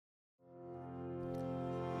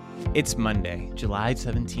It's Monday, July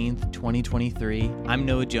 17th, 2023. I'm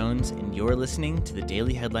Noah Jones, and you're listening to the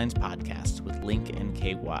Daily Headlines Podcast with Link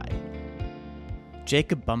NKY.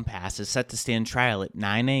 Jacob Bumpass is set to stand trial at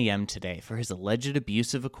 9 a.m. today for his alleged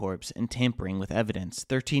abuse of a corpse and tampering with evidence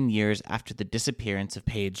 13 years after the disappearance of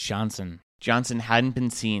Paige Johnson. Johnson hadn't been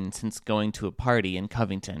seen since going to a party in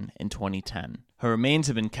Covington in 2010. Her remains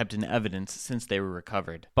have been kept in evidence since they were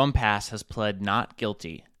recovered. Bumpass has pled not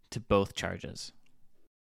guilty to both charges.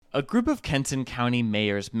 A group of Kenton County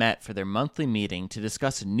mayors met for their monthly meeting to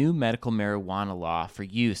discuss a new medical marijuana law for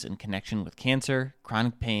use in connection with cancer,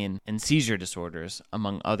 chronic pain, and seizure disorders,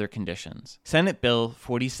 among other conditions. Senate Bill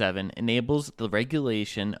 47 enables the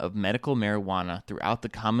regulation of medical marijuana throughout the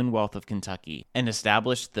Commonwealth of Kentucky and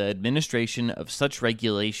established the administration of such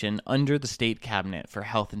regulation under the state cabinet for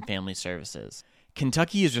health and family services.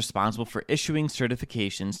 Kentucky is responsible for issuing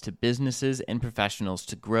certifications to businesses and professionals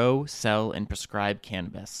to grow, sell, and prescribe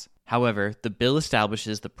cannabis. However, the bill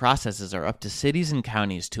establishes the processes are up to cities and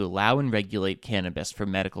counties to allow and regulate cannabis for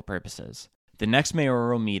medical purposes. The next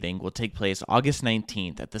mayoral meeting will take place August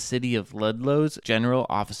 19th at the City of Ludlow's general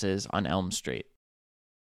offices on Elm Street.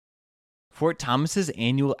 Fort Thomas's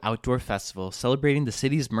annual outdoor festival, celebrating the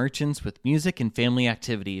city's merchants with music and family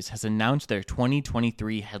activities, has announced their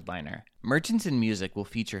 2023 headliner. Merchants in Music will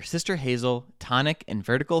feature Sister Hazel, Tonic, and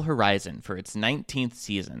Vertical Horizon for its 19th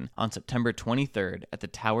season on September 23rd at the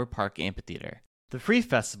Tower Park Amphitheater. The Free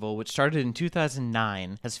Festival, which started in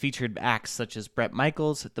 2009, has featured acts such as Bret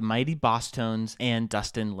Michaels, the Mighty Boss Tones, and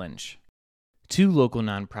Dustin Lynch. Two local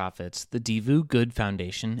nonprofits, the Devu Good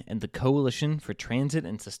Foundation and the Coalition for Transit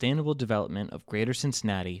and Sustainable Development of Greater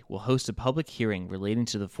Cincinnati, will host a public hearing relating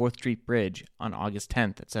to the 4th Street Bridge on August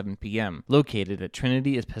 10th at 7 p.m., located at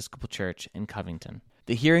Trinity Episcopal Church in Covington.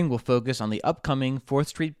 The hearing will focus on the upcoming 4th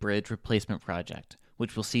Street Bridge replacement project,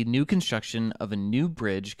 which will see new construction of a new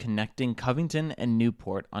bridge connecting Covington and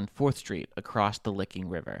Newport on 4th Street across the Licking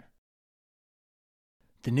River.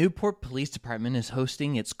 The Newport Police Department is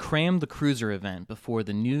hosting its Cram the Cruiser event before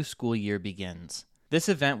the new school year begins. This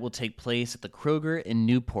event will take place at the Kroger in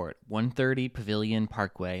Newport, 130 Pavilion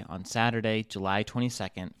Parkway on Saturday, July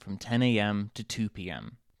 22nd from 10 a.m. to 2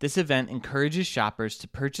 p.m. This event encourages shoppers to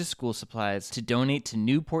purchase school supplies to donate to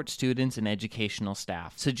Newport students and educational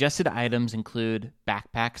staff. Suggested items include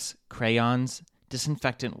backpacks, crayons,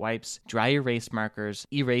 disinfectant wipes, dry erase markers,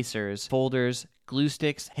 erasers, folders, glue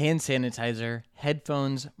sticks, hand sanitizer,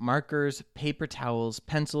 headphones, markers, paper towels,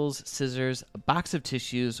 pencils, scissors, a box of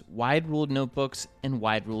tissues, wide-ruled notebooks, and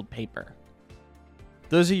wide-ruled paper.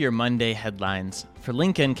 Those are your Monday headlines. For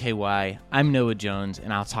Link NKY, I'm Noah Jones,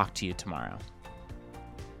 and I'll talk to you tomorrow.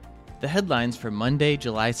 The headlines for Monday,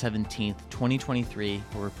 July 17th, 2023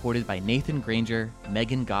 were reported by Nathan Granger,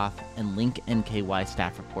 Megan Goff, and Link NKY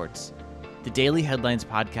staff reports. The Daily Headlines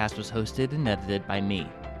podcast was hosted and edited by me,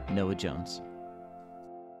 Noah Jones.